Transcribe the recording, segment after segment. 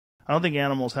I don't think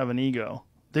animals have an ego.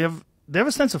 They have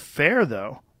a sense of fair,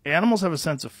 though. Animals have a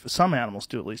sense of, some animals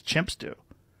do at least, chimps do.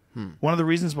 One of the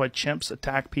reasons why chimps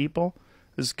attack people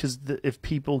is because if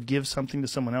people give something to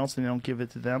someone else and they don't give it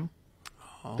to them,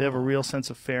 they have a real sense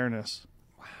of fairness.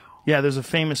 Wow. Yeah, there's a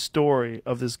famous story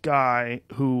of this guy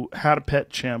who had a pet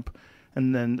chimp,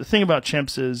 and then the thing about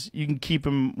chimps is you can keep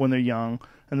them when they're young,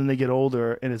 and then they get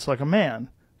older, and it's like a man,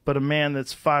 but a man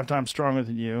that's 5 times stronger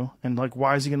than you, and like,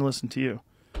 why is he going to listen to you?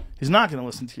 He's not going to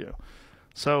listen to you.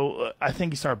 So I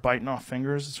think he started biting off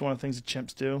fingers. It's one of the things that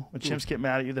chimps do. When chimps get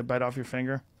mad at you, they bite off your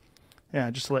finger.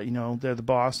 Yeah, just to let you know they're the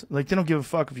boss. Like, they don't give a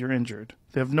fuck if you're injured.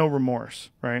 They have no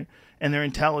remorse, right? And they're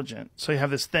intelligent. So you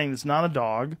have this thing that's not a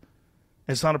dog.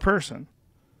 It's not a person.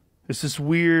 It's this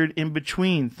weird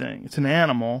in-between thing. It's an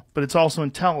animal, but it's also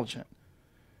intelligent.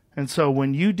 And so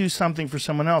when you do something for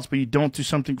someone else, but you don't do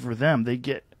something for them, they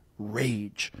get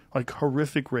rage, like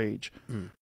horrific rage.